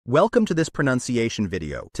Welcome to this pronunciation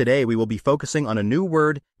video. Today we will be focusing on a new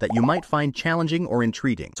word that you might find challenging or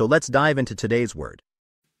intriguing. So let's dive into today's word.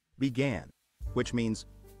 Began, which means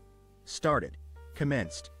started,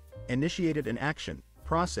 commenced, initiated an action,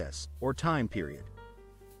 process, or time period.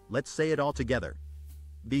 Let's say it all together.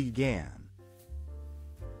 Began.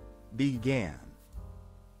 Began.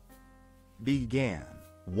 Began.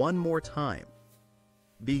 One more time.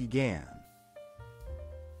 Began.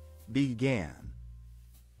 Began.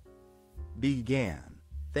 Began.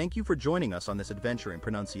 Thank you for joining us on this adventure in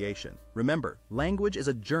pronunciation. Remember, language is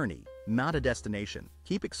a journey, not a destination.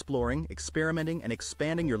 Keep exploring, experimenting, and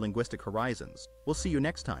expanding your linguistic horizons. We'll see you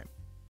next time.